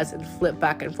utilize and flip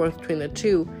back and forth between the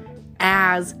two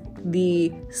as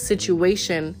the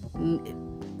situation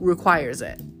requires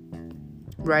it.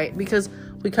 Right? Because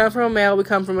we come from a male, we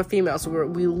come from a female. So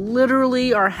we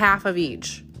literally are half of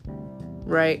each.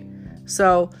 Right?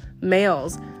 So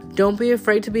males, don't be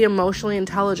afraid to be emotionally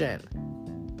intelligent.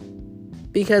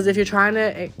 Because if you're trying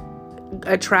to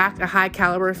attract a high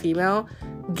caliber female,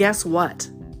 guess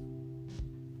what?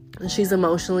 She's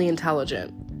emotionally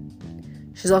intelligent.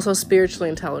 She's also spiritually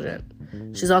intelligent.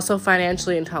 She's also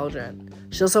financially intelligent.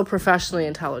 She's also professionally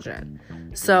intelligent.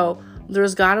 So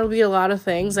there's got to be a lot of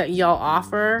things that y'all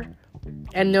offer.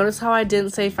 And notice how I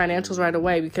didn't say financials right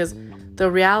away, because the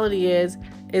reality is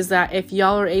that if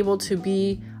y'all are able to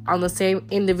be on the same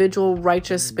individual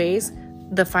righteous space,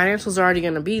 the financials are already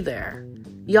going to be there.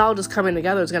 Y'all just coming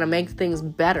together is going to make things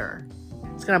better.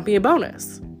 It's going to be a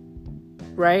bonus.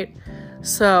 Right?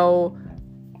 So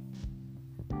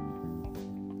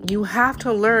you have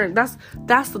to learn. That's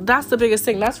the biggest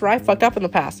thing. That's where I fucked up in the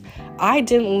past. I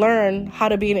didn't learn how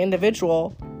to be an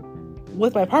individual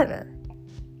with my partner.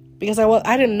 Because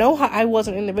I didn't know how I was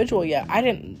an individual yet. I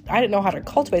didn't know how to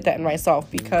cultivate that in myself,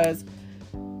 because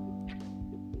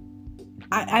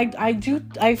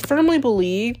I firmly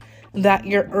believe that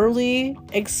your early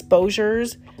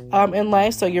exposures in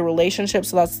life, so your relationships,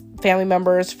 so that's family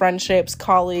members, friendships,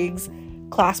 colleagues,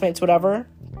 classmates, whatever,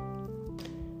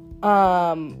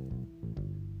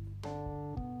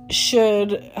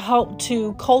 should help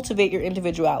to cultivate your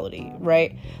individuality,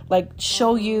 right? Like,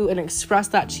 show you and express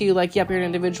that to you, like, yep, you're an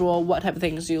individual, what type of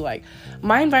things do you like?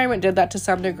 My environment did that to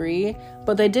some degree,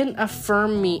 but they didn't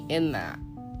affirm me in that,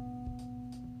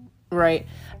 right?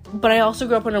 But I also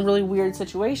grew up in a really weird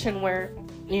situation where,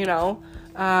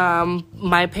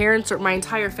 my parents, or my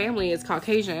entire family is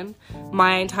Caucasian.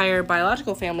 My entire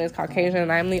biological family is Caucasian,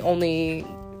 and I'm the only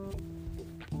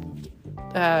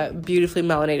beautifully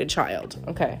melanated child,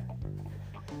 okay?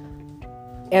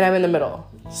 And I'm in the middle.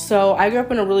 So I grew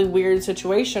up in a really weird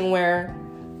situation where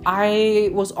I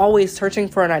was always searching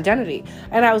for an identity,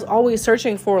 and I was always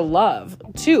searching for love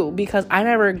too, because I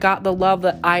never got the love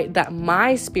that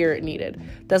my spirit needed.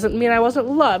 Doesn't mean I wasn't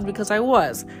loved, because I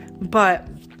was, but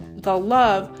the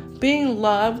love, being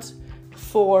loved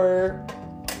for,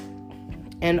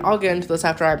 and I'll get into this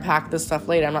after I pack this stuff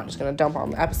later. I'm not just going to dump on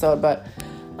the episode, but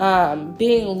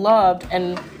being loved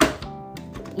and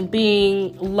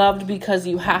being loved because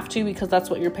you have to, because that's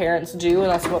what your parents do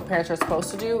and that's what parents are supposed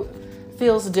to do,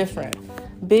 feels different.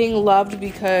 Being loved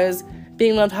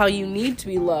how you need to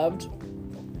be loved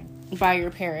by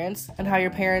your parents and how your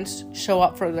parents show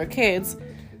up for their kids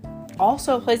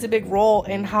also plays a big role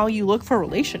in how you look for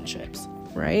relationships,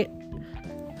 right?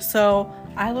 So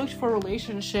I looked for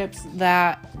relationships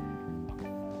that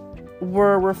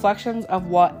were reflections of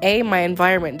what my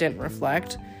environment didn't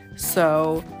reflect.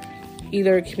 So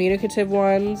either communicative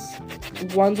ones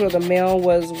where the male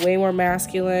was way more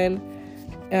masculine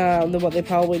than what they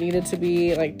probably needed to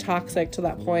be, like toxic to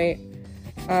that point,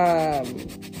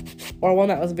 or one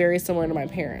that was very similar to my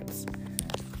parents,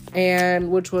 and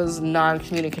which was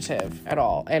non-communicative at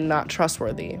all and not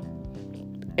trustworthy.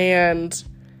 And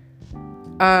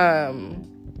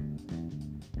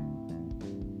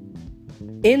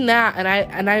in that,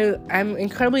 I'm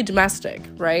incredibly domestic,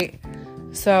 right?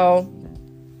 So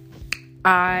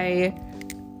I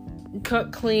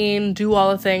cook, clean, do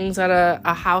all the things that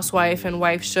a housewife and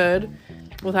wife should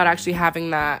without actually being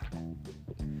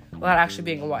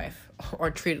a wife.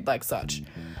 or treated like such.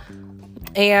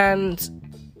 And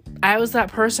I was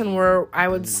that person where I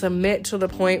would submit to the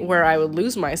point where I would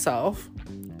lose myself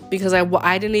because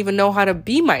I didn't even know how to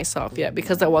be myself yet,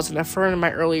 because I wasn't affirmed in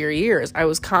my earlier years. I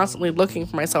was constantly looking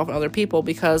for myself in other people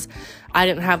because I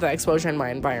didn't have that exposure in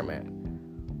my environment.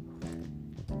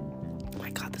 Oh my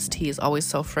God, this tea is always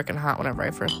so freaking hot whenever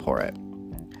I first pour it.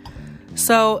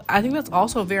 So I think that's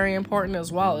also very important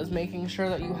as well, is making sure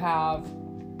that you have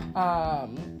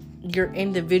your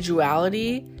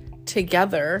individuality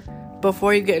together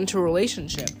before you get into a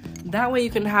relationship. That way you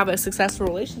can have a successful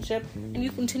relationship and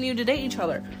you continue to date each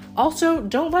other. Also,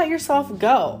 don't let yourself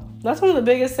go. That's one of the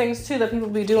biggest things too that people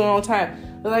be doing all the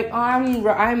time. They're like, oh,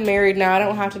 I'm married now, I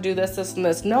don't have to do this, and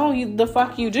this. No, the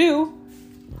fuck you do.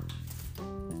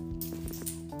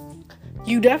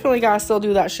 You definitely gotta still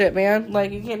do that shit, man.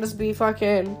 Like, you can't just be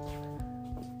fucking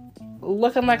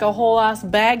looking like a whole ass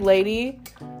bag lady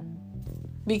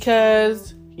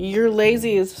because you're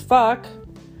lazy as fuck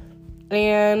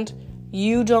and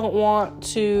you don't want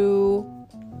to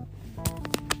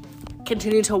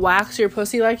continue to wax your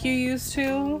pussy like you used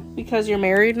to because you're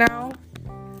married now.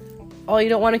 Oh, you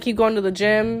don't want to keep going to the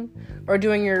gym or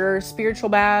doing your spiritual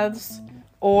baths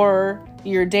or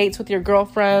your dates with your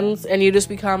girlfriends, and you just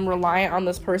become reliant on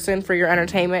this person for your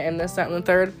entertainment and this, that, and the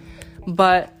third.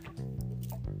 But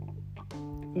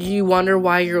you wonder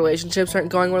why your relationships aren't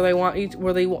going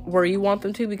where you want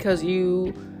them to, because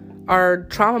you are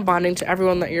trauma bonding to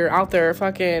everyone that you're out there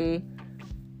fucking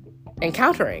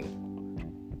encountering.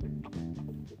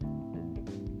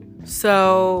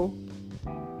 So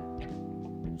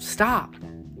stop.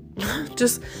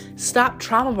 Just stop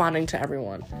trauma bonding to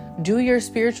everyone. Do your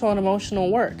spiritual and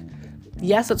emotional work.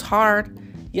 Yes, it's hard.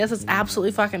 Yes, it's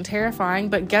absolutely fucking terrifying.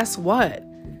 But guess what?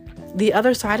 The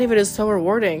other side of it is so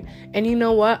rewarding. And you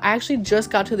know what? I actually just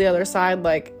got to the other side,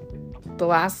 like, the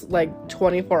last,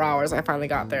 24 hours I finally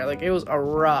got there. Like, it was a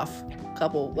rough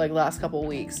last couple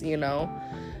weeks, you know?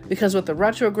 Because with the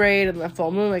retrograde and the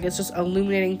full moon, it's just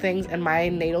illuminating things in my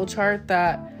natal chart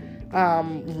that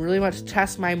really much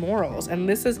test my morals. And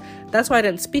that's why I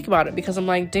didn't speak about it, because I'm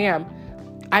like, damn,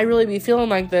 I really be feeling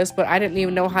like this, but I didn't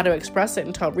even know how to express it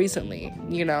until recently,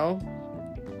 you know?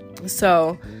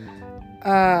 So,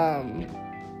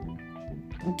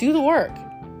 do the work.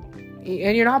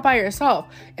 And you're not by yourself.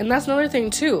 And that's another thing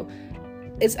too.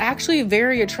 It's actually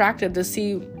very attractive to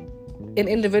see an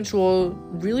individual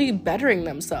really bettering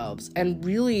themselves and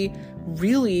really,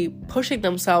 really pushing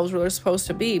themselves where they're supposed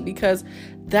to be, because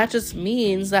that just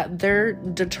means that they're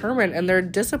determined and they're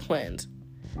disciplined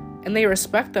and they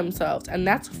respect themselves, and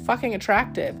that's fucking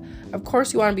attractive. Of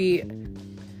course you want to be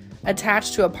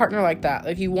attached to a partner like that.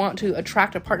 Like, you want to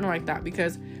attract a partner like that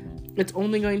because it's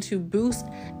only going to boost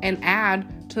and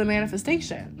add to the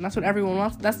manifestation. And that's what everyone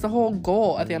wants. That's the whole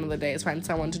goal at the end of the day, is find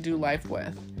someone to do life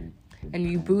with. And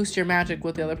you boost your magic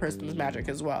with the other person's magic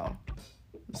as well.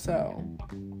 So,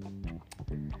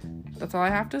 that's all I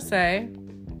have to say.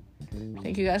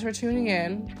 Thank you guys for tuning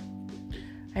in.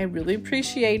 I really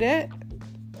appreciate it.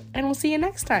 And we'll see you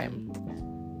next time.